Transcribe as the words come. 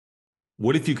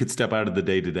What if you could step out of the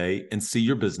day to day and see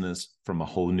your business from a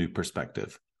whole new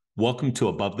perspective? Welcome to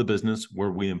Above the Business, where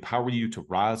we empower you to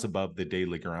rise above the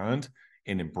daily grind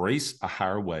and embrace a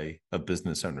higher way of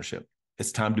business ownership.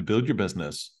 It's time to build your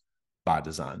business by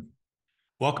design.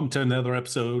 Welcome to another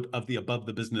episode of the Above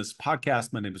the Business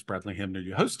podcast. My name is Bradley Hamner,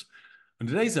 your host. In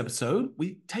today's episode,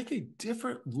 we take a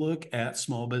different look at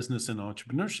small business and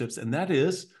entrepreneurships, and that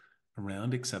is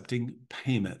around accepting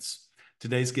payments.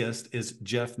 Today's guest is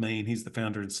Jeff Maine. He's the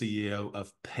founder and CEO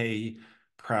of Pay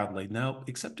Proudly. Now,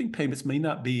 accepting payments may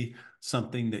not be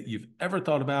something that you've ever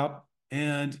thought about,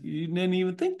 and you didn't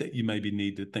even think that you maybe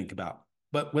need to think about.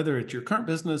 But whether it's your current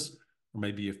business or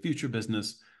maybe a future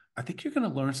business, I think you're going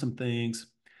to learn some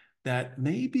things that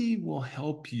maybe will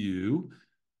help you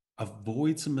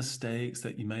avoid some mistakes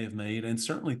that you may have made, and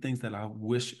certainly things that I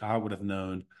wish I would have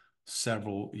known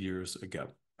several years ago.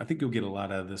 I think you'll get a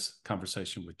lot out of this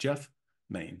conversation with Jeff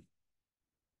Maine.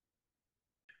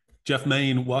 Jeff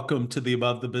Maine, welcome to the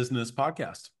Above the Business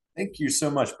podcast. Thank you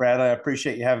so much, Bradley. I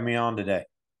appreciate you having me on today.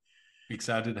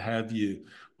 Excited to have you.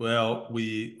 Well,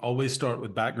 we always start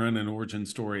with background and origin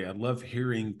story. I love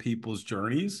hearing people's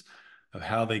journeys of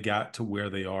how they got to where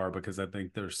they are, because I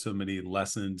think there's so many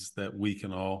lessons that we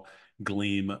can all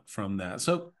glean from that.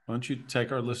 So why don't you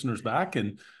take our listeners back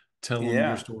and tell them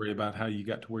your story about how you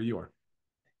got to where you are?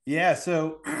 Yeah.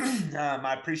 So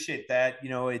I appreciate that.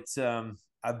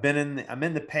 I'm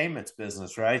in the payments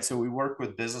business, right? So we work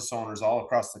with business owners all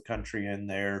across the country in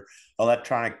their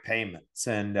electronic payments.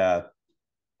 And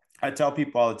I tell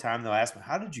people all the time, they'll ask me,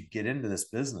 how did you get into this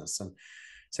business? And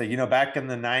so, back in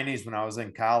the 90s when I was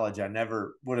in college, I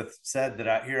never would have said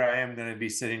that here I am going to be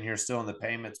sitting here still in the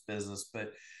payments business,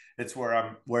 but it's where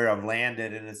I've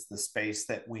landed, and it's the space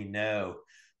that we know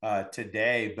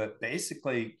today. But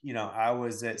basically, I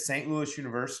was at St. Louis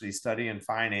University studying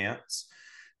finance,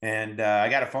 and I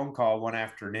got a phone call one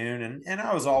afternoon, and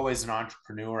I was always an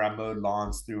entrepreneur. I mowed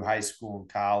lawns through high school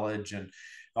and college, and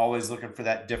always looking for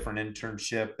that different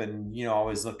internship, and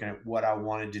always looking at what I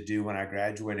wanted to do when I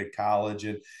graduated college,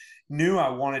 and knew I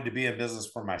wanted to be in business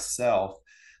for myself.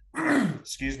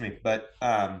 Excuse me, but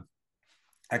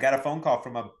I got a phone call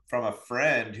from a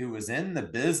friend who was in the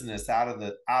business out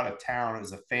of town. It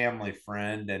was a family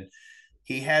friend, and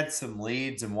he had some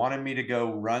leads and wanted me to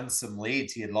go run some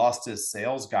leads. He had lost his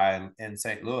sales guy in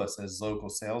St. Louis, his local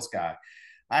sales guy.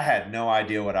 I had no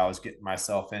idea what I was getting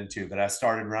myself into, but I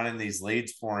started running these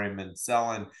leads for him and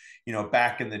selling.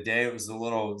 Back in the day, it was the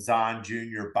little Zon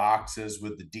Junior boxes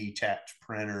with the detached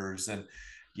printers, and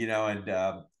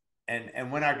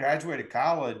when I graduated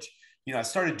college, I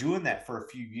started doing that for a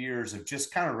few years of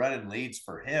just kind of running leads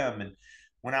for him. And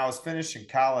when I was finishing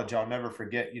college, I'll never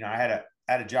forget, I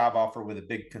had a job offer with a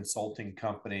big consulting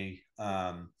company.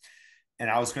 And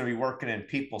I was going to be working in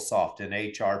PeopleSoft and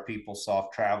HR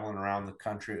PeopleSoft, traveling around the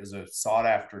country. It was a sought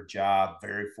after job,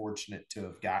 very fortunate to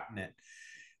have gotten it.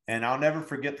 And I'll never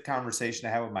forget the conversation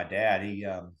I had with my dad.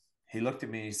 He looked at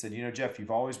me and he said, Jeff, you've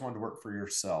always wanted to work for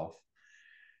yourself.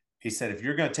 He said, if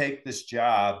you're going to take this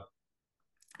job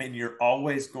and you're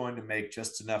always going to make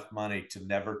just enough money to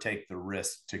never take the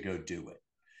risk to go do it.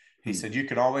 He said, you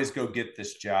can always go get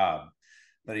this job.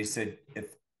 But he said,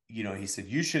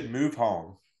 you should move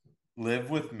home, live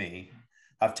with me.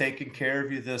 I've taken care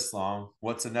of you this long.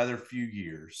 What's another few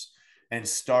years? And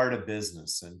start a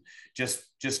business, and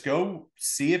just go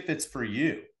see if it's for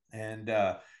you, and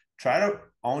try to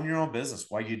own your own business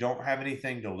while you don't have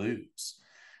anything to lose,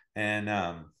 and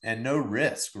no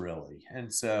risk really.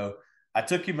 And so I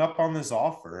took him up on this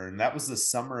offer, and that was the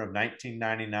summer of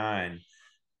 1999.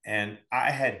 And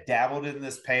I had dabbled in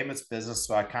this payments business,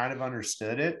 so I kind of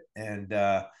understood it, and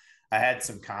I had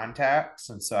some contacts,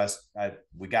 and so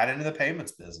we got into the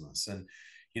payments business. And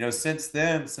since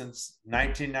then, since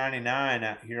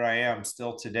 1999, here I am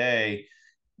still today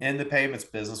in the payments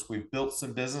business. We've built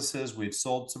some businesses, we've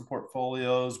sold some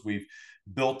portfolios, we've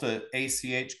built an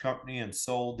ACH company and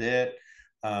sold it.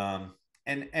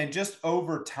 And just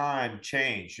over time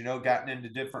changed, gotten into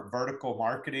different vertical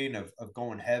marketing of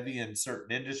going heavy in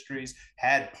certain industries,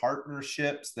 had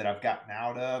partnerships that I've gotten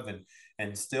out of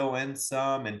and still in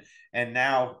some, and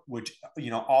now, which,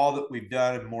 all that we've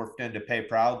done and morphed into Pay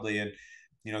Proudly. And,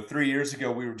 3 years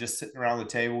ago, we were just sitting around the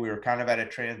table. We were kind of at a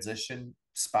transition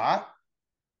spot.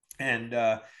 And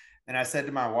I said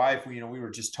to my wife, we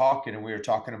were just talking, and we were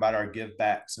talking about our give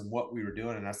backs and what we were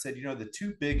doing. And I said, the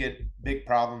two big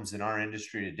problems in our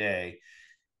industry today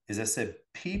is, I said,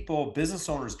 business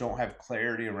owners don't have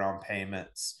clarity around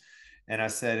payments. And I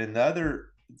said, and the other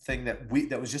thing that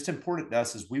was just important to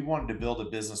us is we wanted to build a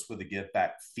business with a give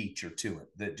back feature to it,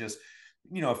 that just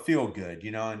feel good,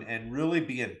 and really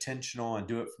be intentional and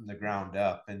do it from the ground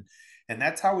up. And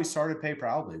that's how we started Pay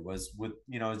Proudly, was with,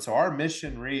 and so our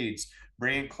mission reads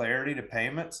bringing clarity to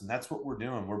payments. And that's what we're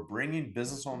doing. We're bringing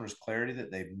business owners clarity that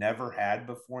they've never had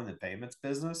before in the payments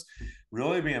business,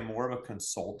 really being more of a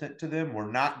consultant to them.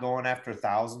 We're not going after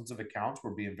thousands of accounts.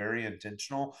 We're being very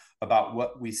intentional about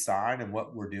what we sign and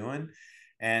what we're doing.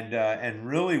 And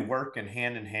really working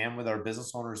hand in hand with our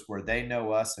business owners where they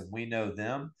know us and we know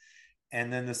them.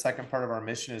 And then the second part of our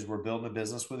mission is we're building a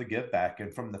business with a give back.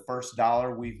 And from the first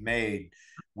dollar we've made,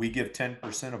 we give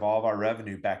 10% of all of our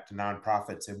revenue back to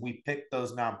nonprofits. And we pick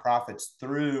those nonprofits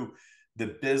through the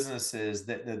businesses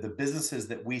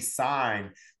that we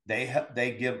sign.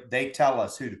 They tell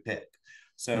us who to pick.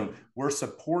 So we're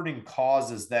supporting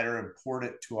causes that are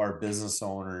important to our business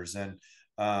owners. And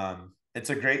it's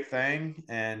a great thing.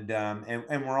 And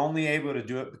we're only able to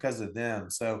do it because of them.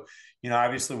 So,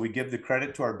 obviously we give the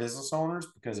credit to our business owners,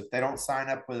 because if they don't sign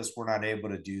up with us, we're not able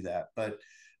to do that. But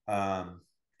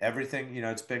everything,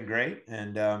 it's been great.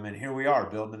 And here we are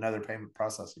building another payment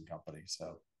processing company.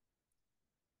 So.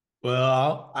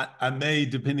 Well, I may,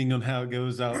 depending on how it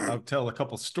goes, I'll tell a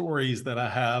couple stories that I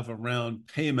have around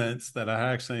payments that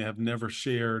I actually have never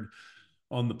shared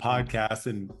on the podcast,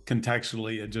 and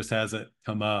contextually, it just hasn't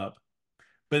come up.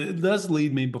 But it does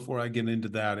lead me, before I get into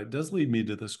that, it does lead me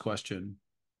to this question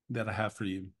that I have for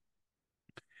you.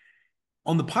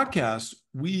 On the podcast,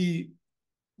 we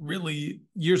really,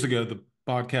 years ago, the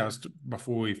podcast,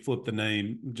 before we flipped the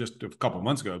name just a couple of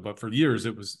months ago, but for years,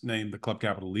 it was named the Club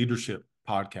Capital Leadership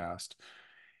Podcast.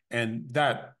 And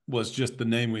that was just the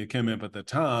name we came up at the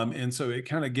time. And so it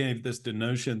kind of gave this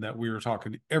denotion that we were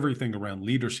talking everything around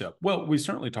leadership. Well, we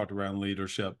certainly talked around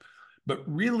leadership, but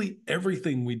really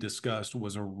everything we discussed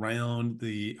was around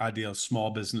the idea of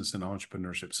small business and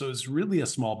entrepreneurship. So it's really a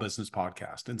small business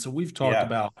podcast. And so we've talked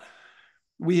about,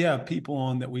 we have people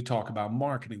on that we talk about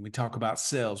marketing, we talk about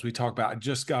sales, we talk about, I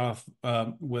just got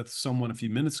off with someone a few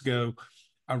minutes ago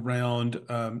around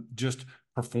just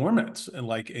performance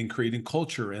and creating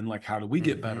culture and how do we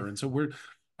get better. And so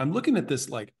I'm looking at this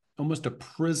like almost a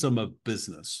prism of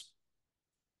business,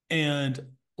 and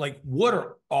what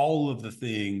are all of the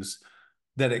things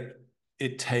that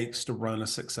it takes to run a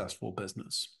successful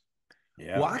business?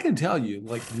 Well, I can tell you,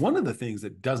 one of the things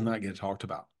that does not get talked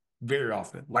about very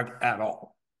often, at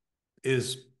all,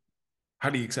 is how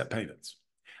do you accept payments?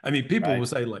 I mean, people will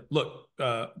say look,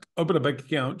 open a bank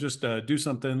account, just do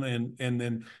something, and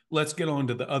then let's get on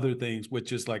to the other things,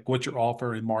 which is what's your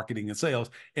offer in marketing and sales.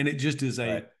 And it just is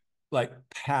a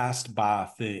passed by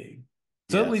thing.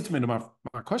 So that leads me to my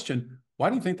question. Why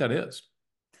do you think that is?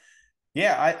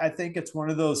 Yeah, I think it's one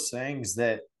of those things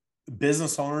that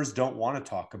business owners don't want to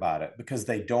talk about it because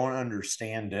they don't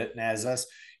understand it. And as us,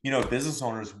 business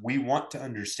owners, we want to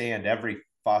understand every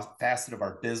facet of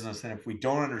our business. And if we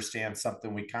don't understand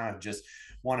something, we kind of just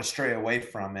want to stray away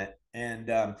from it. And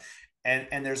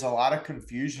there's a lot of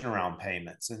confusion around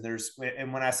payments. And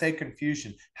when I say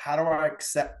confusion, how do I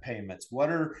accept payments? What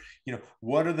are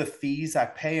the fees I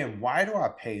pay, and why do I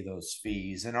pay those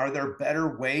fees? And are there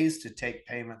better ways to take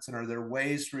payments? And are there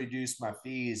ways to reduce my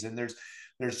fees? And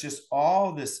there's just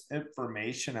all this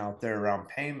information out there around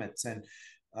payments. And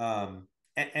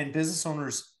business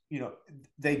owners,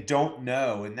 they don't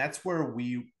know. And that's where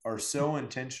we are so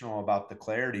intentional about the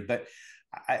clarity. But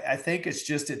I think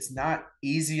it's not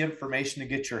easy information to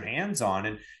get your hands on.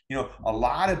 And, a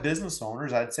lot of business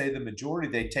owners, I'd say the majority,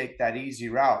 they take that easy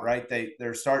route, right?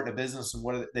 They're starting a business,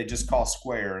 and they just call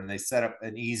Square, and they set up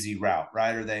an easy route,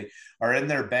 right? Or they are in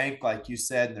their bank, like you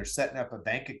said, and they're setting up a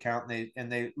bank account, and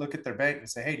they look at their bank and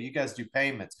say, hey, do you guys do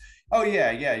payments? Oh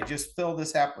yeah. You just fill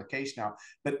this application out.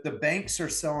 But the banks are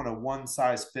selling a one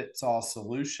size fits all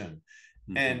solution.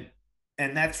 Mm-hmm.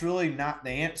 And that's really not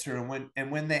the answer.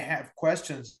 And when they have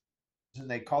questions and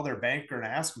they call their banker and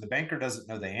ask them, the banker doesn't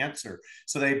know the answer.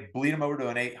 So they bleed them over to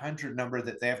an 800 number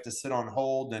that they have to sit on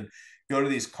hold and go to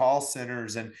these call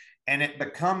centers. And it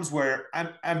becomes where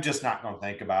I'm just not going to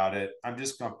think about it. I'm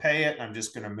just going to pay it. And I'm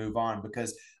just going to move on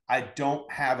because I don't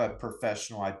have a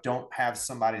professional. I don't have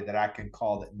somebody that I can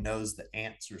call that knows the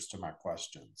answers to my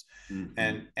questions. Mm-hmm.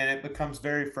 And it becomes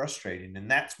very frustrating.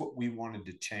 And that's what we wanted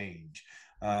to change.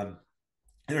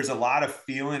 There's a lot of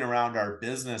feeling around our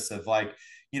business of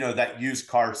that used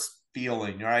car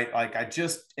feeling, right?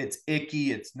 It's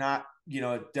icky. It's not,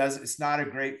 it's not a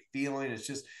great feeling. It's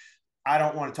just, I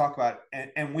don't want to talk about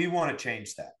it. And we want to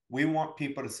change that. We want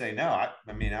people to say, no,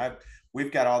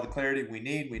 we've got all the clarity we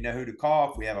need. We know who to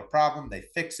call. If we have a problem, they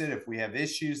fix it. If we have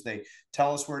issues, they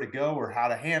tell us where to go or how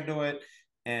to handle it.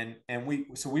 And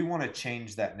we want to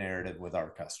change that narrative with our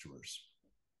customers.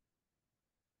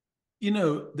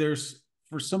 there's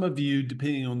for some of you,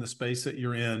 depending on the space that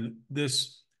you're in,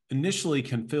 this initially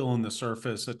can feel on the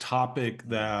surface a topic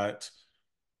that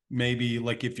maybe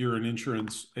like if you're an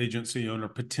insurance agency owner,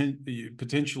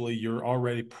 potentially you're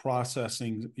already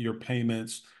processing your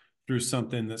payments through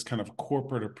something that's kind of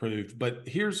corporate approved. But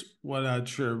here's what I'd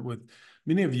share with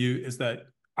many of you is that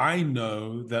I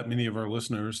know that many of our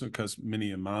listeners, because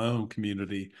many in my own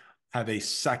community have a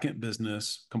second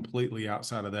business completely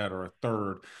outside of that or a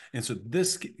third. And so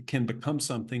this can become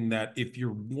something that if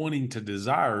you're wanting to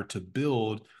desire to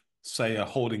build, say, a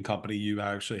holding company, you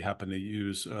actually happen to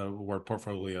use word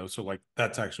portfolio. So like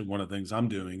that's actually one of the things I'm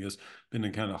doing is being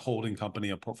a kind of holding company,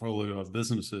 a portfolio of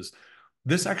businesses.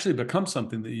 This actually becomes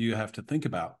something that you have to think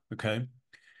about. Okay.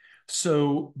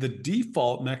 So the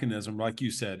default mechanism, like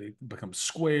you said, it becomes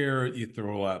Square. You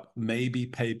throw up maybe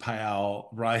PayPal,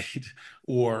 right?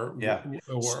 Or Yeah.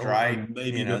 or Stripe,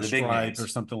 maybe you go to the big Stripe or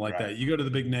names. something like Right. that. You go to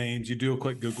the big names, you do a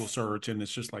quick Google search, and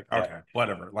it's just like, Yeah. okay,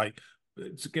 whatever. Like,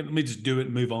 let me just do it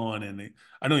and move on. And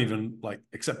I don't even like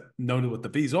accept know what the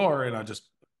fees are, and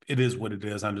it is what it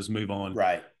is. I just move on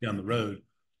Right. down the road.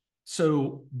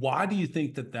 So why do you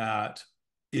think that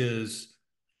is?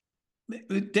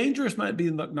 Dangerous might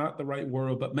be not the right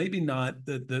word, but maybe not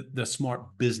the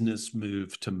smart business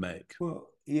move to make. Well,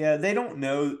 yeah, they don't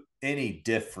know any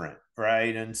different,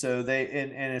 right? And so and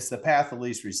it's the path of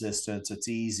least resistance. It's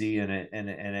easy and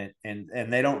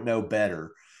they don't know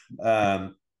better.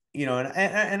 Um,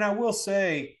 and I will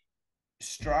say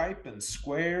Stripe and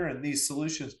Square and these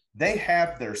solutions, they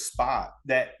have their spot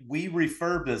that we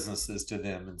refer businesses to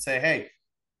them and say, hey,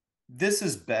 this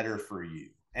is better for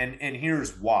you. And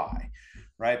here's why,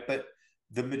 right? But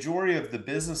the majority of the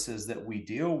businesses that we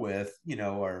deal with,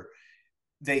 are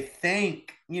they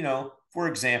think, for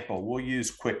example, we'll use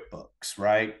QuickBooks,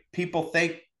 right? People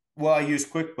think, well, I use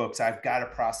QuickBooks, I've got to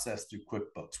process through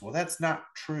QuickBooks. Well, that's not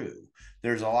true.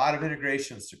 There's a lot of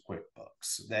integrations to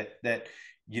QuickBooks that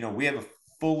we have a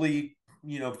fully,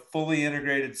 fully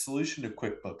integrated solution to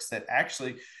QuickBooks that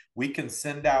actually we can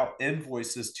send out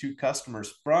invoices to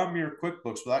customers from your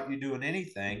QuickBooks without you doing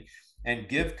anything and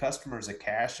give customers a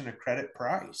cash and a credit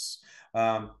price,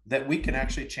 that we can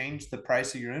actually change the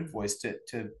price of your invoice to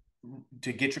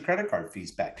get your credit card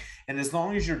fees back. And as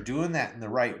long as you're doing that in the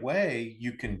right way,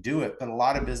 you can do it. But a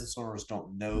lot of business owners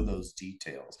don't know those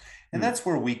details. And Hmm. that's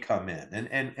where we come in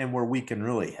and where we can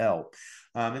really help.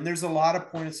 And there's a lot of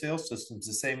point of sale systems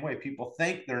the same way. People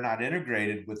think they're not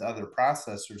integrated with other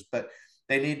processors, but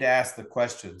they need to ask the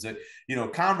questions.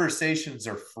 Conversations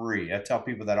are free. I tell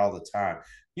people that all the time.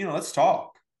 Let's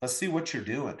talk. Let's see what you're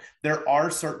doing. There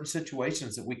are certain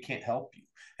situations that we can't help you.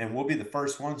 And we'll be the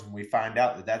first ones when we find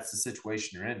out that that's the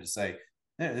situation you're in to say,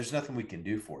 there's nothing we can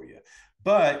do for you.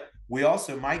 But we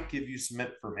also might give you some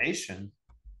information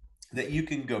that you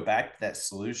can go back to that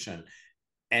solution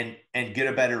and get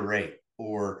a better rate,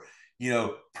 or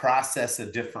process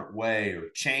a different way, or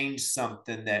change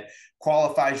something that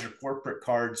qualifies your corporate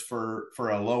cards for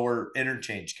a lower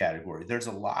interchange category. There's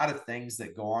a lot of things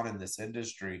that go on in this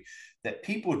industry that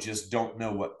people just don't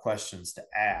know what questions to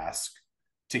ask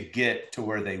to get to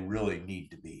where they really need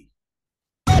to be.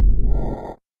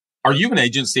 Are you an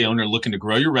agency owner looking to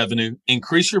grow your revenue,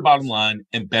 increase your bottom line,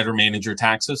 and better manage your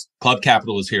taxes? Club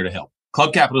Capital is here to help.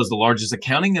 Club Capital is the largest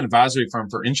accounting and advisory firm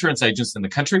for insurance agents in the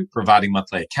country, providing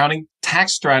monthly accounting,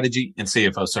 tax strategy, and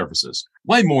CFO services.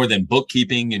 Way more than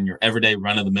bookkeeping and your everyday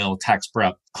run-of-the-mill tax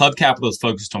prep, Club Capital is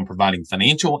focused on providing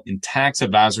financial and tax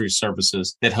advisory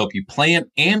services that help you plan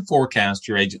and forecast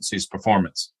your agency's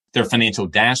performance. Their financial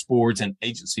dashboards and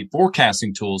agency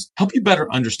forecasting tools help you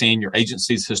better understand your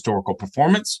agency's historical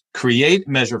performance, create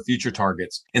and measure future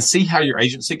targets, and see how your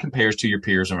agency compares to your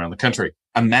peers around the country.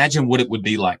 Imagine what it would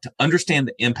be like to understand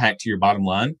the impact to your bottom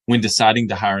line when deciding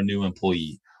to hire a new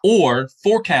employee, or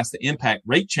forecast the impact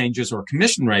rate changes or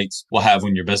commission rates will have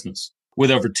on your business. With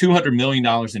over $200 million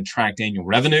in tracked annual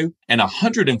revenue and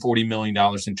 $140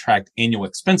 million in tracked annual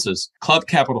expenses, Club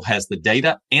Capital has the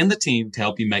data and the team to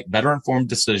help you make better informed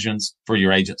decisions for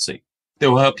your agency. They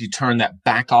will help you turn that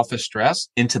back office stress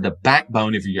into the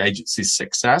backbone of your agency's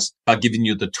success by giving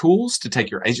you the tools to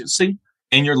take your agency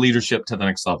and your leadership to the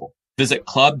next level. Visit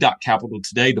club.capital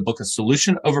today to book a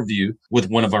solution overview with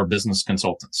one of our business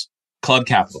consultants. Club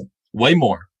Capital, way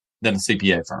more than a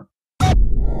CPA firm.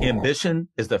 Ambition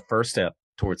is the first step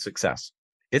towards success.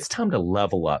 It's time to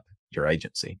level up your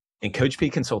agency. And Coach P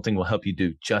Consulting will help you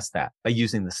do just that by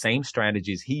using the same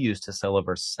strategies he used to sell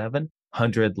over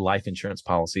 700 life insurance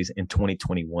policies in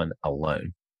 2021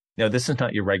 alone. Now, this is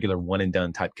not your regular one and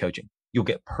done type coaching. You'll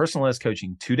get personalized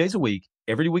coaching 2 days a week,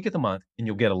 every week of the month, and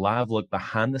you'll get a live look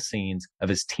behind the scenes of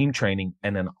his team training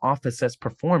and an office that's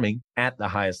performing at the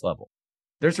highest level.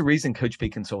 There's a reason Coach P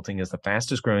Consulting is the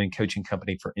fastest growing coaching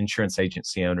company for insurance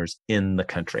agency owners in the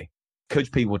country.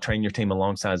 Coach P will train your team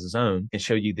alongside his own and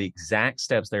show you the exact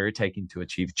steps they're taking to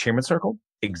achieve Chairman Circle,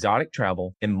 exotic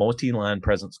travel, and multi-line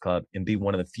presence club, and be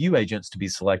one of the few agents to be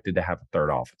selected to have a third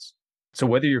office. So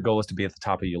whether your goal is to be at the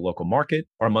top of your local market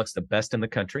or amongst the best in the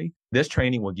country, this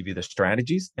training will give you the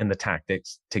strategies and the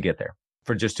tactics to get there.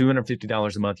 For just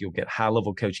 $250 a month, you'll get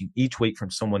high-level coaching each week from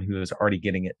someone who is already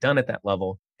getting it done at that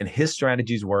level, and his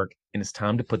strategies work, and it's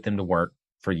time to put them to work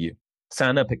for you.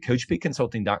 Sign up at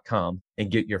coachpconsulting.com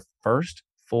and get your first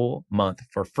full month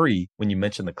for free when you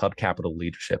mention the Club Capital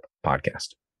Leadership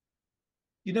podcast.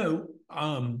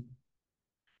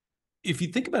 If you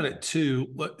think about it too,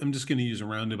 I'm just going to use a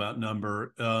roundabout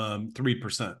number,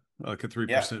 3%, like a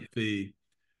 3% fee.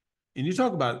 And you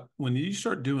talk about when you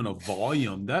start doing a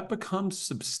volume, that becomes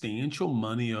substantial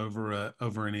money over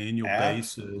an annual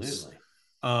basis.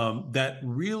 That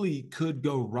really could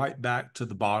go right back to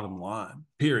the bottom line,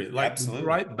 period. Like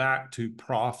right back to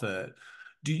profit.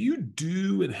 Do you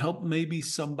do and help maybe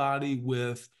somebody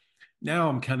with, now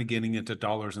I'm kind of getting into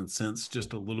dollars and cents,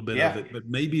 just a little bit of it, but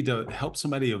maybe to help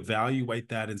somebody evaluate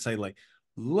that and say, like,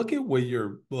 look at what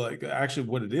you're like, actually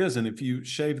what it is. And if you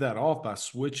shave that off by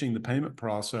switching the payment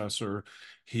processor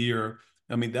here,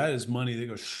 I mean, that is money that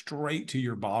goes straight to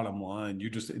your bottom line.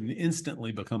 You just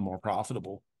instantly become more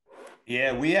profitable.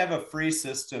 Yeah, we have a free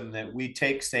system that we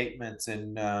take statements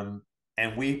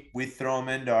and we throw them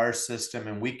into our system,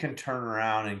 and we can turn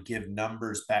around and give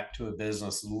numbers back to a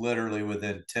business literally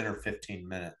within 10 or 15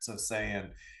 minutes of saying,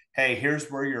 hey,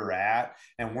 here's where you're at,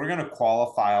 and we're going to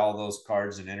qualify all those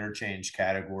cards and interchange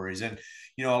categories. And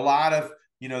a lot of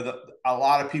a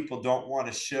lot of people don't want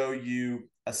to show you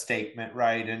a statement,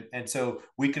 right? And so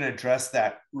we can address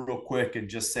that real quick and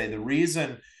just say the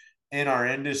reason in our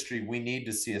industry we need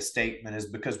to see a statement is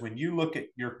because when you look at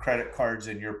your credit cards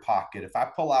in your pocket, if I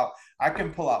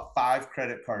can pull out 5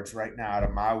 credit cards right now out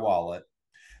of my wallet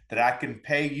that I can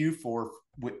pay you for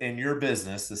in your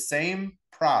business, the same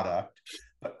product,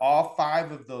 but all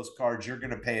 5 of those cards you're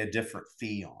going to pay a different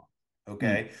fee on.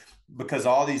 Okay. Because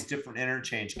all these different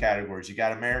interchange categories, you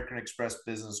got American Express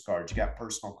business cards, you got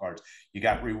personal cards, you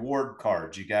got reward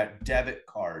cards, you got debit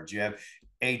cards, you have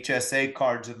HSA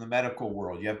cards in the medical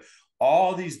world, you have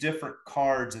all these different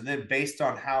cards. And then based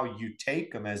on how you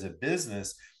take them as a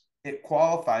business, it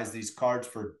qualifies these cards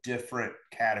for different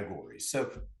categories.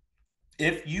 So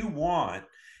if you want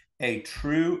a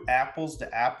true apples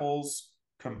to apples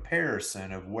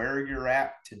comparison of where you're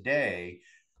at today,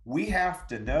 we have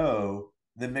to know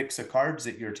the mix of cards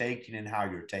that you're taking and how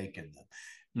you're taking them.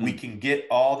 We can get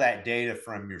all that data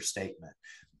from your statement.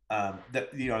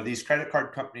 These credit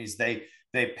card companies, they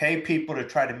pay people to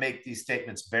try to make these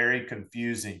statements very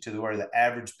confusing to where the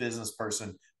average business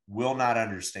person will not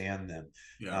understand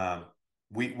them.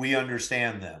 We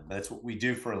understand them. That's what we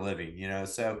do for a living,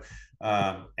 so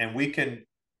and we can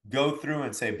go through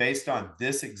and say, based on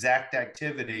this exact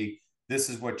activity, this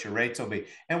is what your rates will be.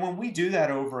 And when we do that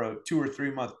over a 2 or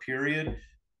 3 month period,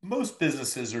 most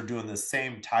businesses are doing the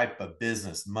same type of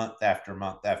business month after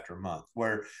month after month,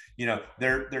 where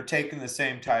they're taking the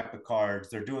same type of cards,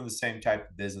 they're doing the same type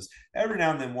of business. Every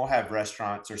now and then we'll have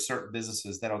restaurants or certain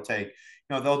businesses that'll take,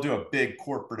 they'll do a big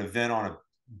corporate event on a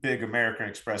big American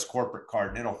Express corporate card,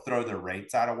 and it'll throw their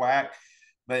rates out of whack.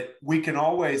 But we can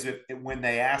always, when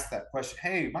they ask that question,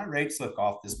 hey, my rates look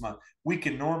off this month, we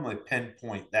can normally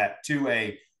pinpoint that to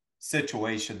a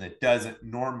situation that doesn't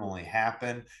normally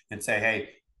happen and say, hey,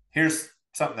 here's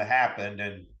something that happened.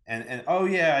 And oh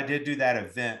yeah, I did do that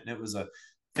event, and it was a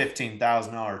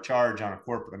 $15,000 charge on a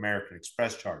corporate American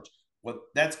Express charge. Well,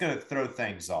 that's going to throw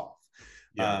things off.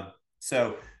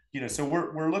 So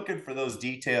we're looking for those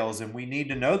details, and we need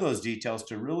to know those details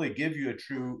to really give you a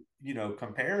true,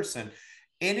 comparison.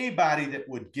 Anybody that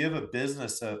would give a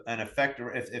business an effective,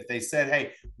 if they said,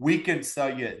 hey, we can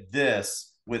sell you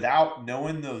this without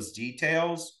knowing those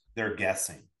details, they're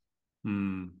guessing.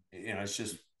 It's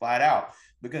just flat out,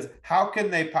 because how can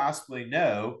they possibly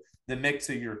know the mix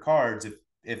of your cards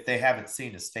if they haven't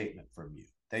seen a statement from you?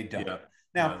 They don't.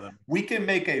 Now, we can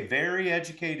make a very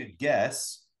educated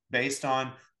guess based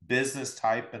on business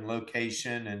type and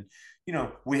location. And,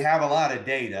 we have a lot of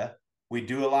data. We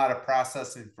do a lot of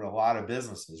processing for a lot of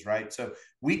businesses, right? So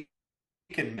we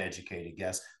can educate a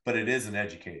guess, but it is an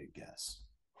educated guess.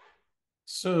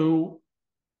 So,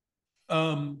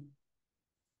 I'll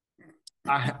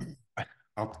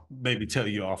maybe tell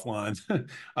you offline.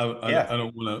 I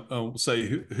don't want to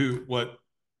say what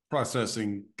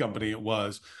processing company it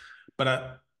was, but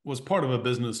I was part of a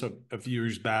business a few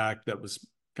years back that was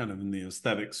kind of in the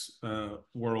aesthetics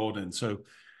world. And so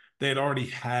they had already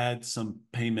had some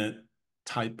payment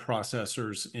type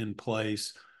processors in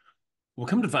place. Well,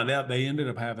 come to find out, they ended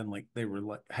up having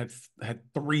had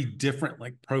 3 different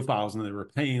like profiles, and they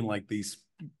were paying like these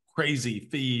crazy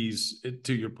fees.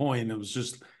 To your point, it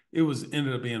was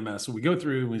ended up being a mess. So we go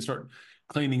through and we start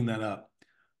cleaning that up.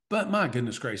 But my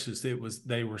goodness gracious,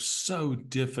 they were so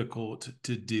difficult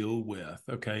to deal with.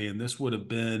 Okay, and this would have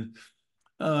been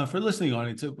for listening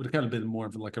audience, it would have kind of been more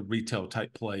of like a retail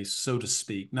type place, so to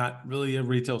speak. Not really a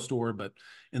retail store, but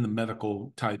in the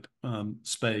medical type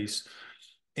space.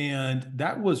 And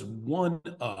that was one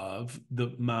of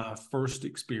my first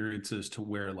experiences to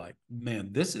where like, man,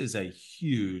 this is a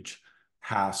huge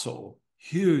hassle,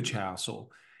 huge hassle.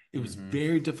 It was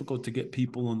very difficult to get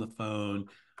people on the phone.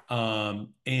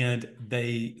 And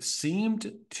they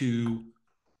seemed to,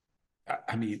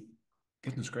 I mean,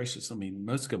 goodness gracious, I mean,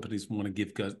 most companies want to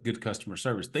give good customer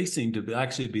service. They seem to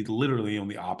actually be literally on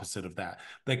the opposite of that.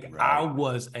 Like I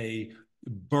was a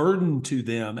burden to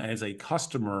them as a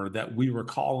customer that we were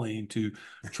calling to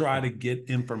try to get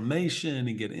information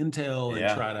and get intel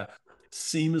and try to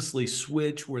seamlessly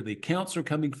switch where the accounts are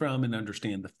coming from and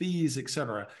understand the fees, et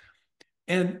cetera.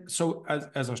 And so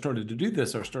as I started to do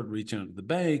this, I started reaching out to the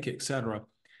bank, et cetera.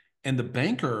 And the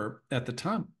banker at the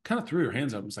time kind of threw her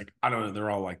hands up and was like, I don't know,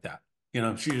 they're all like that. You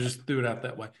know, she just threw it out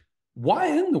that way. Why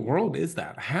in the world is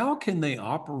that? How can they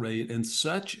operate in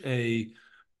such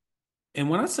and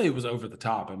when I say it was over the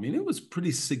top, I mean, it was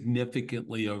pretty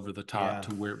significantly over the top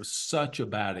to where it was such a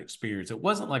bad experience. It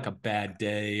wasn't like a bad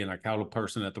day and I called a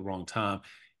person at the wrong time.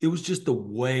 It was just the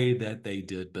way that they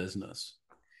did business.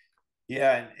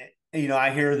 Yeah. And,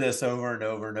 I hear this over and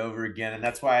over and over again. And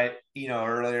that's why,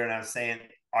 earlier, and I was saying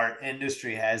our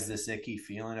industry has this icky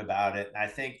feeling about it. And I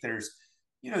think there's,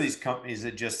 these companies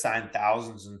that just sign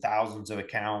thousands and thousands of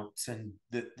accounts, and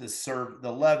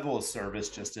the level of service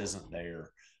just isn't there.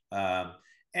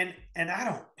 And I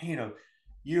don't,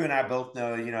 you and I both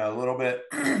know, a little bit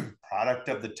product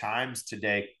of the times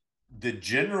today. The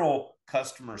general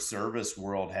customer service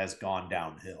world has gone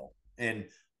downhill in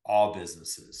all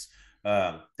businesses.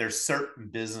 There's certain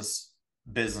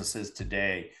businesses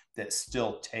today that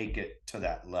still take it to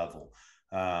that level,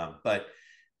 but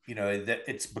that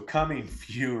it's becoming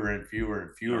fewer and fewer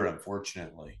and fewer,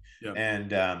 unfortunately.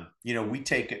 And we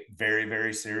take it very,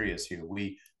 very serious here.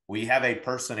 We have a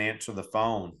person answer the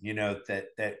phone,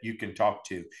 that you can talk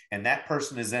to, and that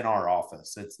person is in our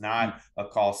office. It's not a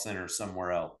call center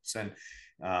somewhere else. And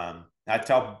I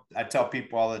tell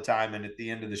people all the time, and at the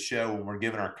end of the show, when we're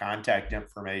giving our contact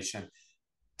information,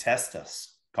 test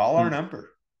us, call our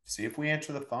number, see if we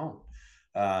answer the phone.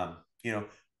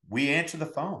 We answer the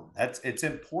phone. It's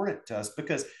important to us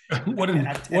because what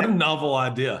a novel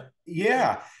idea.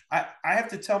 Yeah. I have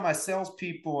to tell my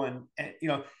salespeople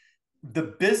and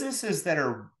the businesses that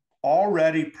are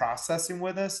already processing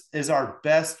with us is our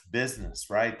best business,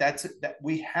 right? That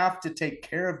we have to take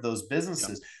care of those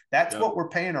businesses. That's what we're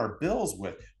paying our bills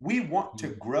with. We want to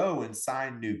grow and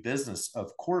sign new business.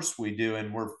 Of course we do.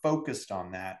 And we're focused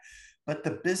on that. But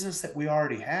the business that we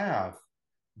already have,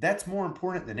 that's more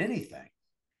important than anything,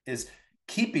 is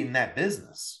keeping that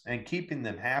business and keeping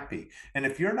them happy. And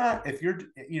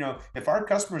if our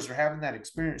customers are having that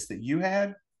experience that you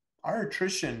had, our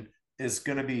attrition is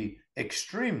going to be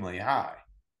extremely high.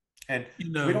 And we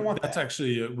don't want that's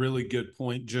actually a really good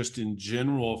point just in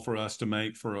general for us to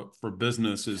make for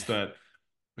business, is that,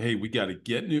 hey, we got to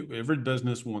get every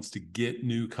business wants to get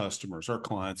new customers or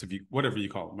clients, whatever you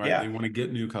call them, right? They want to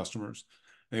get new customers.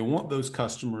 They want those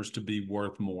customers to be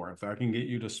worth more. If I can get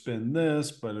you to spend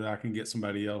this, but I can get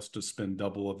somebody else to spend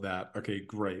double of that, okay,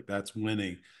 great, that's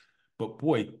winning. But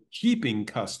boy, keeping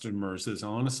customers is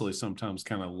honestly sometimes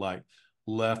kind of like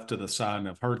left to the side. And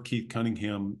I've heard Keith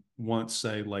Cunningham once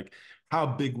say, like, how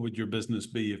big would your business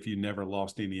be if you never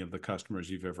lost any of the customers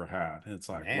you've ever had? And it's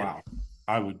like, wow,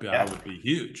 I would be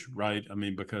huge, right? I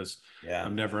mean, because I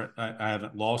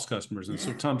haven't lost customers. And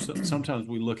sometimes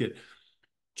we look at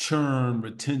churn,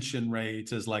 retention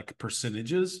rates as like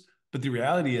percentages, but the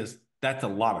reality is that's a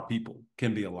lot of people,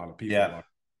 can be a lot of people. Yeah.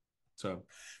 So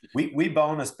we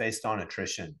bonus based on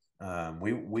attrition.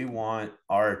 We want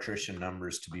our attrition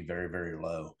numbers to be very, very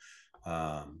low.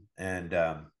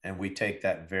 And we take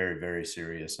that very, very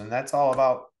serious. And that's all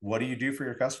about, what do you do for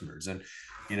your customers? And,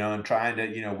 and trying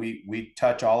to, we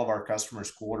touch all of our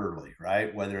customers quarterly,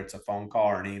 right? Whether it's a phone call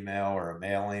or an email or a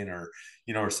mailing or,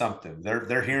 or something,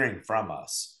 they're hearing from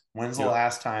us. When's the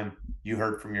last time you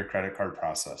heard from your credit card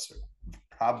processor?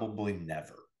 Probably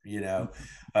never.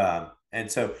 And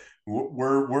so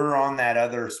we're on that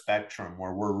other spectrum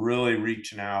where we're really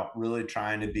reaching out, really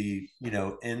trying to be,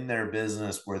 in their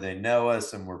business where they know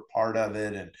us and we're part of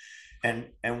it.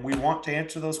 And we want to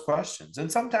answer those questions.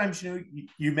 And sometimes,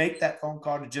 you make that phone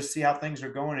call to just see how things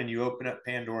are going and you open up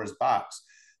Pandora's box.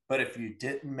 But if you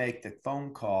didn't make the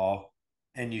phone call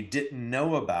and you didn't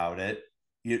know about it,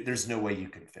 there's no way you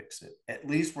can fix it. At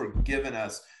least we're giving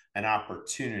us an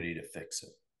opportunity to fix it.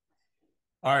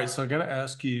 All right, so I got to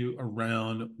ask you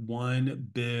around one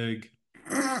big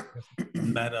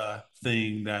meta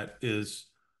thing that it's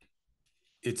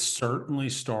certainly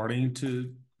starting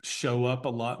to show up a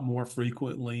lot more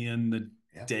frequently in the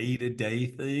day-to-day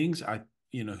things.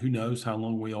 Who knows how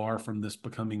long we are from this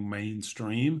becoming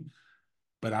mainstream,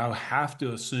 but I have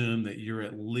to assume that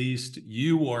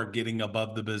you are getting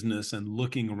above the business and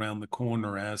looking around the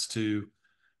corner as to,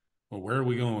 well, where are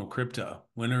we going with crypto?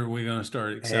 When are we going to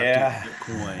start accepting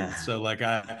Bitcoin? So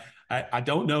I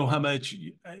don't know how much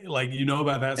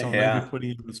about that. So I may be putting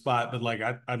you on the spot, but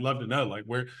I'd love to know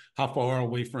how far are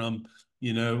we from,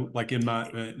 in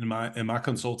my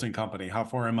consulting company, how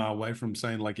far am I away from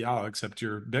saying I'll accept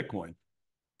your Bitcoin?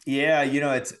 Yeah,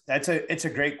 it's a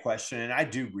great question. And I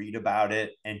do read about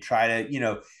it and try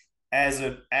to,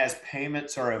 as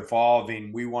payments are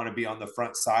evolving, we want to be on the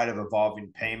front side of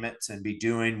evolving payments and be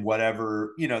doing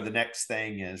whatever, the next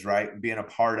thing is, right? And being a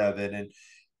part of it.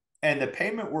 And the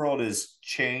payment world is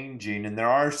changing. And there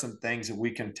are some things that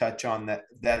we can touch on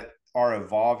that are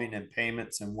evolving in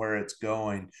payments and where it's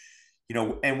going.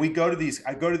 And I go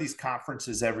to these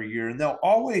conferences every year, and there'll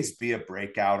always be a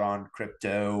breakout on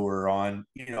crypto or on,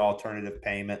 alternative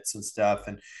payments and stuff.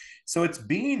 And so it's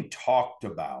being talked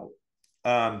about.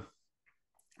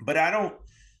 But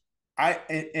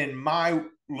in my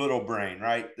little brain,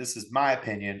 right, this is my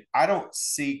opinion, I don't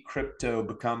see crypto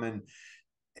becoming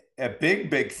a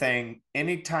big thing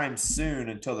anytime soon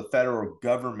until the federal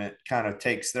government kind of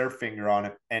takes their finger on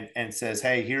it and says,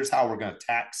 hey, here's how we're going to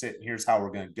tax it and here's how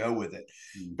we're going to go with it.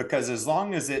 Because as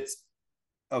long as it's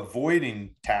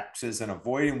avoiding taxes and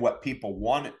avoiding what people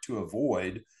want it to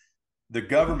avoid, the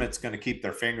government's going to keep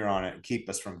their finger on it and keep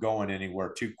us from going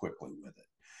anywhere too quickly with it.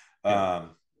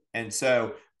 And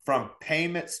so from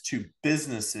payments to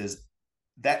businesses,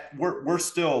 that we're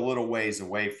still a little ways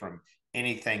away from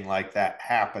anything like that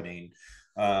happening,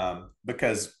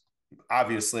 because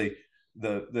obviously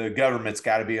the government's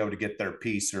got to be able to get their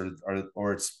piece or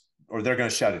they're going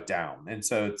to shut it down. And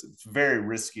so it's very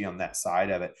risky on that side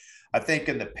of it. I think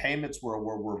in the payments world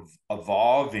where we're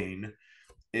evolving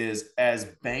is as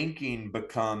banking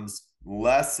becomes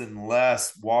less and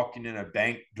less walking in a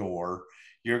bank door,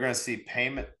 you're going to see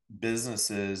payment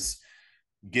businesses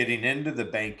getting into the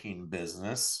banking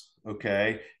business,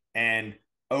 okay, and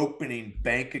opening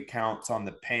bank accounts on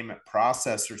the payment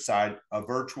processor side, a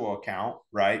virtual account,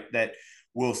 right, that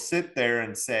will sit there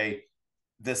and say,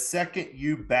 the second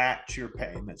you batch your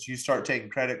payments, you start taking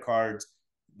credit cards,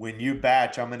 when you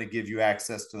batch, I'm going to give you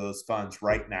access to those funds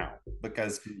right now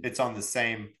because it's on the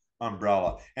same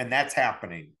umbrella. And that's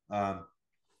happening.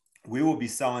 We will be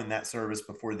selling that service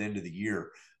before the end of the year.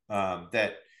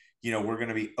 That we're going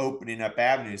to be opening up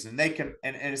avenues, and they can,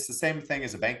 and it's the same thing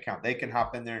as a bank account. They can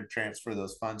hop in there and transfer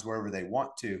those funds wherever they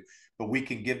want to, but we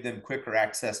can give them quicker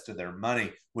access to their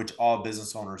money, which all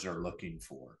business owners are looking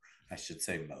for. I should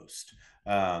say most.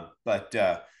 So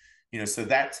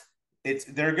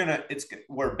it's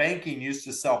where banking used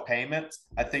to sell payments.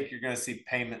 I think you're going to see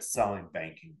payments selling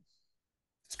banking.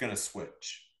 It's going to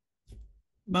switch.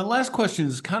 My last question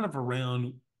is kind of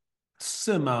around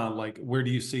where do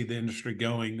you see the industry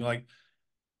going?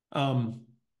 I'm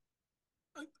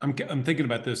thinking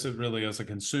about this really as a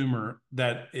consumer,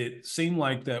 that it seemed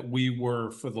like that we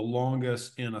were for the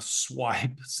longest in a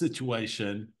swipe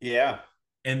situation. Yeah.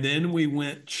 And then we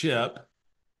went chip,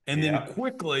 and then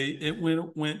quickly it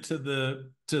went to the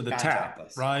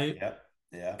tap, right? Yep.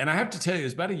 Yeah. And I have to tell you,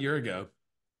 it's about a year ago.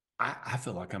 I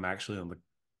feel like I'm actually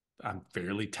I'm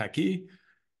fairly techie.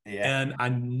 Yeah. And I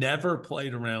never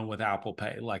played around with Apple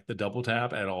Pay, like the double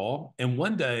tap at all. And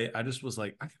one day I just was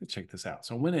like, I gotta check this out.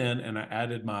 So I went in and I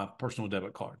added my personal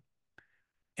debit card.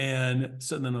 And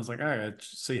so then I was like, all right,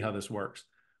 let's see how this works.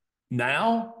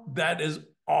 Now that is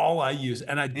all I use.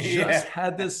 And I just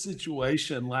had this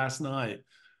situation last night.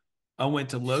 I went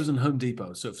to Lowe's and Home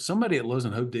Depot. So if somebody at Lowe's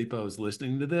and Home Depot is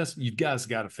listening to this, you guys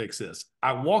got to fix this.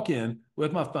 I walk in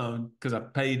with my phone because I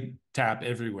paid tap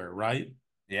everywhere, right?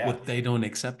 Yeah. Well, they don't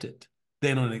accept it.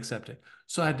 They don't accept it.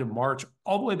 So I had to march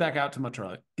all the way back out to my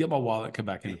truck, get my wallet, come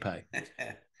back in and pay.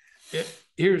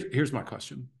 Here's my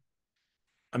question.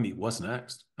 I mean, what's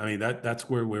next? I mean, that's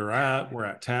where we're at. We're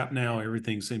at tap now.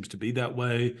 Everything seems to be that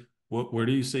way. Where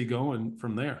do you see going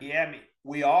from there? Yeah, I mean,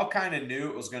 we all kind of knew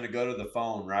it was going to go to the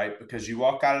phone, right? Because you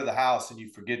walk out of the house and you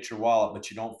forget your wallet,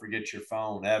 but you don't forget your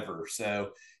phone ever.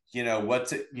 So,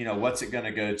 what's it going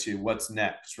to go to? What's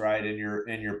next, right? In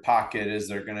your pocket, is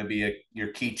there going to be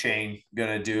your keychain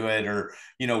going to do it, or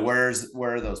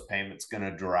where are those payments going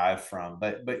to derive from?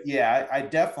 But yeah, I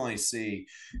definitely see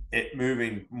it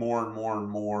moving more and more and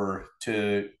more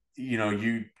to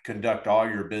you conduct all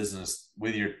your business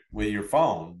with your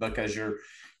phone, because you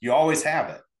always have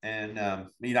it. And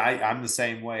I'm the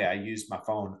same way. I use my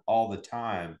phone all the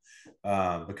time,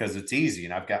 because it's easy,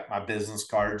 and I've got my business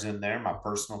cards in there, my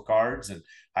personal cards, and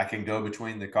I can go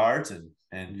between the cards, and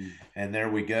there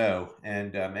we go.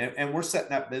 And we're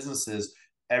setting up businesses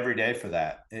every day for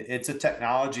that. It's a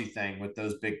technology thing with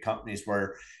those big companies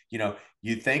where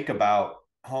you think about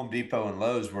Home Depot and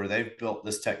Lowe's, where they've built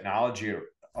this technology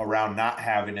around not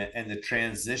having it, and the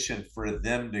transition for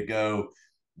them to go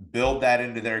build that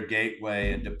into their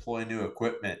gateway and deploy new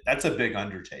equipment. That's a big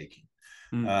undertaking.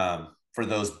 For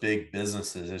those big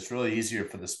businesses. It's really easier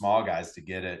for the small guys to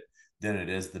get it than it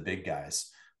is the big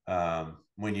guys.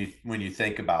 When you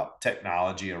think about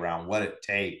technology around what it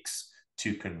takes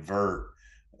to convert,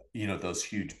 those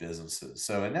huge businesses.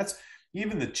 So, and that's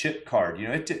even the chip card.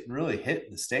 It didn't really hit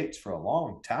in the States for a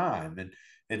long time, and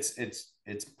it's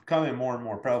becoming more and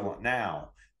more prevalent now.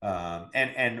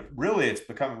 And really, it's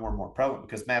becoming more and more prevalent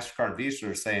because MasterCard and Visa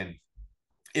are saying,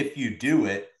 if you do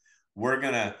it, we're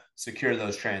gonna secure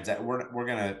those we're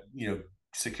gonna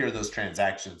secure those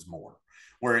transactions more.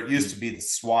 Where it used to be the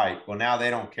swipe, well, now they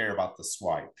don't care about the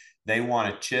swipe. They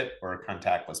want a chip or a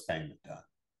contactless payment done.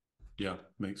 Yeah,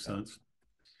 makes sense.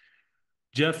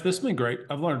 Jeff, this has been great.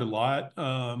 I've learned a lot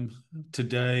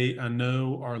today. I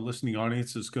know our listening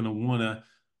audience is going to want to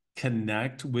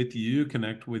connect with you,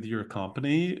 connect with your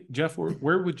company. Jeff,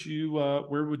 where would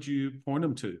you point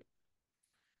them to?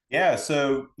 Yeah,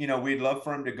 so we'd love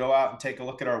for them to go out and take a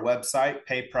look at our website,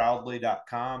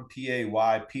 payproudly.com,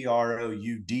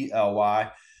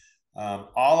 payproudly.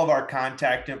 All of our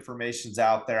contact information's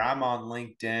out there. I'm on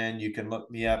LinkedIn. You can look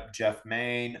me up, Jeff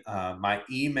Maine. My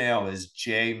email is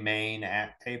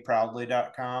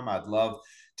jmaine@payproudly.com. I'd love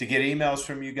to get emails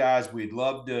from you guys. We'd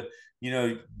love to,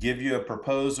 give you a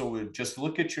proposal. We'd just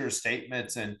look at your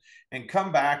statements and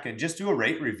come back and just do a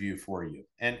rate review for you.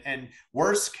 And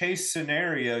worst case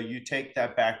scenario, you take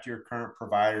that back to your current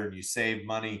provider and you save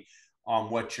money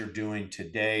on what you're doing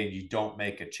today, and you don't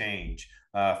make a change.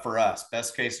 For us,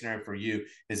 best case scenario for you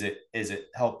is it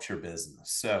helps your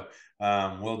business. So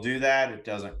we'll do that. It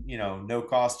doesn't, no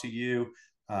cost to you.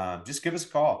 Just give us a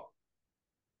call.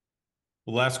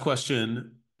 Well, last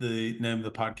question. The name of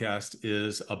the podcast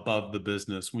is Above the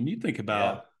Business. When you think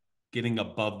about getting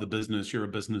above the business, you're a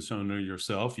business owner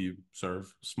yourself. You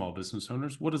serve small business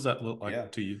owners. What does that look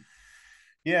like to you?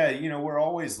 Yeah, we're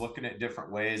always looking at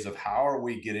different ways of how are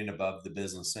we getting above the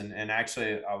business. And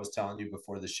actually, I was telling you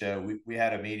before the show, we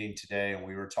had a meeting today and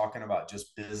we were talking about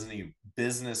just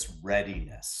business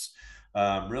readiness,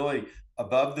 really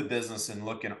above the business, and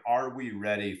looking, are we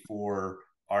ready for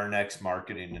our next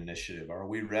marketing initiative? Are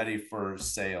we ready for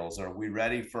sales? Are we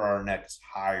ready for our next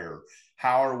hire?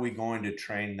 How are we going to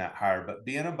train that hire? But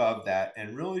being above that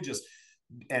and really just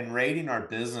rating our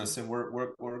business. And what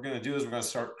we're going to do is we're going to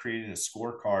start creating a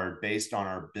scorecard based on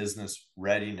our business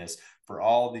readiness for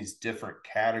all these different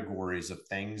categories of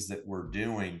things that we're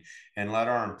doing, and let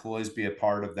our employees be a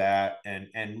part of that,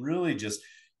 and really just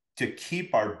to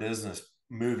keep our business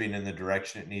moving in the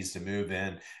direction it needs to move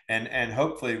in, and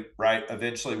hopefully, right,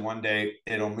 eventually one day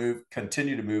it'll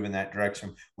continue to move in that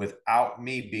direction without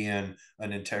me being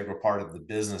an integral part of the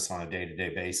business on a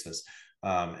day-to-day basis.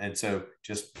 And so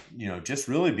just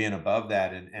really being above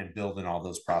that and building all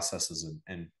those processes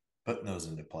and putting those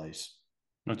into place.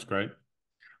 That's great.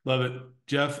 Love it.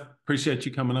 Jeff, appreciate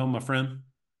you coming on, my friend.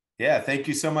 Yeah. Thank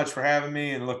you so much for having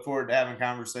me, and look forward to having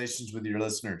conversations with your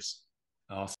listeners.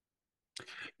 Awesome.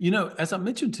 As I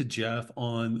mentioned to Jeff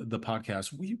on the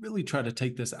podcast, we really try to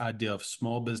take this idea of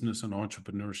small business and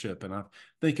entrepreneurship, and I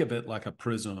think of it like a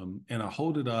prism, and I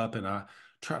hold it up and I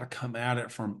try to come at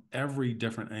it from every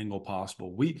different angle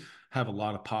possible. We have a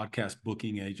lot of podcast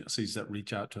booking agencies that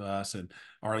reach out to us and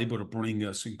are able to bring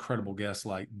us incredible guests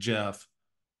like Jeff.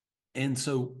 And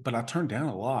so, but I turn down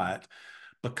a lot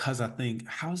because I think,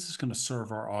 how is this going to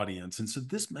serve our audience? And so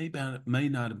this may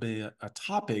not be a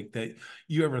topic that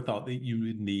you ever thought that you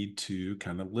would need to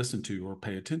kind of listen to or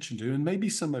pay attention to. And maybe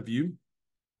some of you,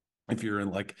 if you're in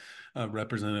like a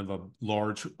representative of a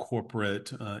large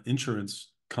corporate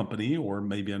insurance company or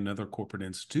maybe another corporate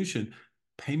institution,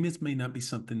 payments may not be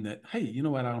something that, hey, you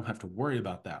know what, I don't have to worry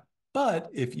about that. But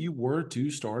if you were to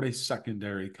start a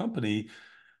secondary company,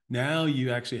 now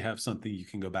you actually have something you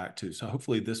can go back to. So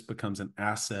hopefully this becomes an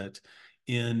asset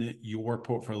in your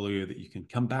portfolio that you can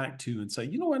come back to and say,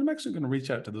 you know what, I'm actually going to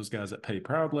reach out to those guys at Pay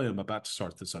Proudly. I'm about to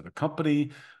start this other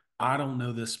company. I don't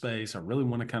know this space. I really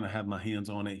want to kind of have my hands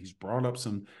on it. He's brought up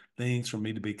some things for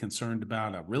me to be concerned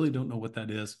about. I really don't know what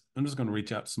that is. I'm just going to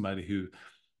reach out to somebody who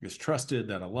is trusted,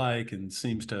 that I like, and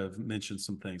seems to have mentioned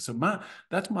some things. So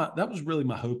that was really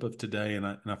my hope of today. And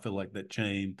I feel like that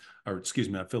I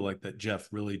feel like that Jeff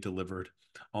really delivered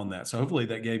on that. So hopefully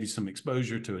that gave you some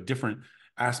exposure to a different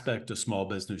aspect of small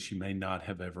business you may not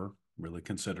have ever really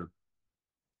considered.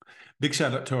 Big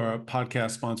shout out to our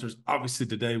podcast sponsors. Obviously,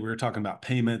 today we were talking about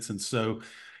payments. And so,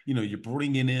 you're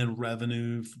bringing in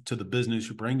revenue to the business,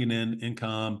 you're bringing in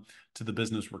income to the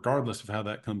business, regardless of how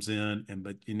that comes in.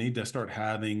 But you need to start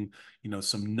having,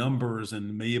 some numbers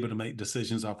and be able to make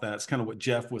decisions off that. It's kind of what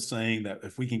Jeff was saying, that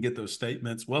if we can get those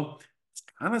statements, well, it's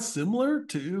kind of similar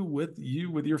to with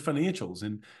your financials,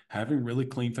 and having really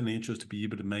clean financials to be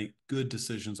able to make good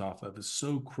decisions off of is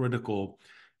so critical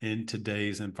in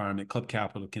today's environment. Club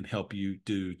Capital can help you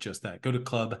do just that. Go to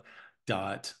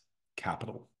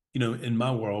club.capital. In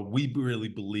my world, we really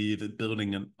believe in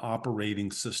building an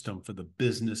operating system for the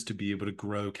business to be able to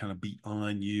grow kind of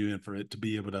beyond you and for it to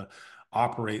be able to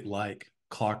operate like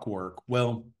clockwork.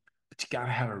 Well, but you got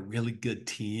to have a really good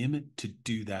team to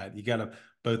do that. You got to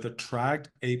both attract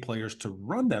A players to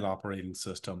run that operating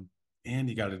system, and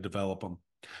you got to develop them.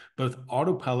 Both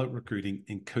Autopilot Recruiting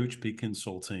and Coach P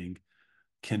Consulting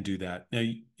can do that. Now,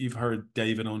 you've heard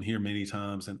David on here many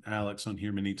times and Alex on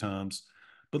here many times.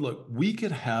 But look, we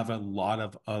could have a lot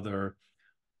of other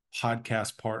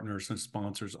podcast partners and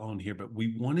sponsors on here, but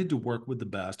we wanted to work with the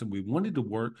best, and we wanted to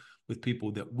work with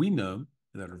people that we know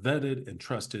that are vetted and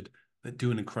trusted, that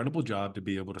do an incredible job to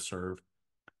be able to serve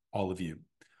all of you.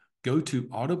 Go to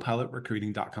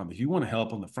autopilotrecruiting.com. If you want to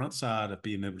help on the front side of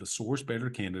being able to source better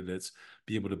candidates,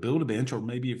 be able to build a bench, or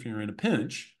maybe if you're in a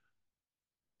pinch,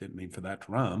 didn't mean for that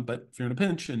to rhyme, but if you're in a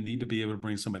pinch and need to be able to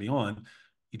bring somebody on,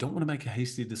 you don't want to make a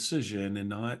hasty decision and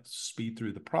not speed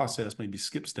through the process, maybe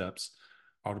skip steps.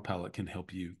 Autopilot can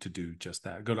help you to do just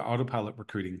that. Go to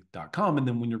autopilotrecruiting.com. And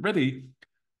then when you're ready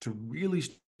to really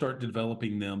start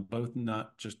developing them, both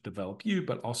not just develop you,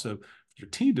 but also your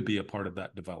team to be a part of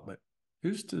that development.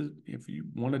 If you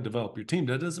want to develop your team,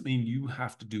 that doesn't mean you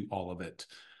have to do all of it.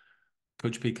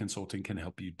 Coach P Consulting can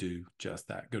help you do just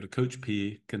that. Go to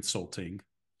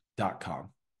coachpconsulting.com.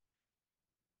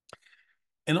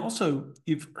 And also,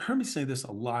 you've heard me say this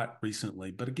a lot recently,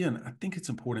 but again, I think it's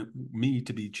important me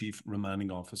to be chief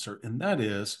reminding officer, and that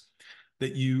is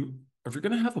that if you're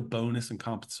going to have a bonus and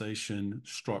compensation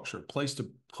structure, a place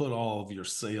to put all of your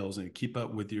sales and keep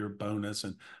up with your bonus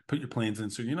and put your plans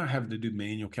in, so you're not having to do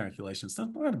manual calculations,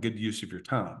 that's not a good use of your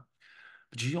time.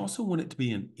 But you also want it to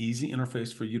be an easy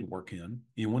interface for you to work in.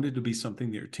 You want it to be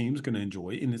something that your team's going to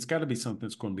enjoy, and it's got to be something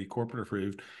that's going to be corporate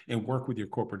approved and work with your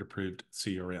corporate approved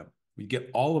CRM. You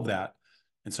get all of that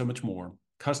and so much more.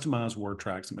 Customized word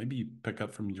tracks that maybe you pick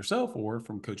up from yourself or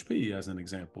from Coach P as an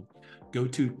example. Go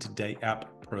to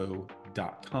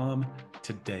todayappro.com,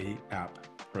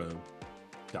 todayappro.com.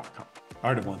 All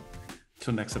right, everyone.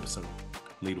 Until next episode,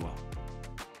 lead well.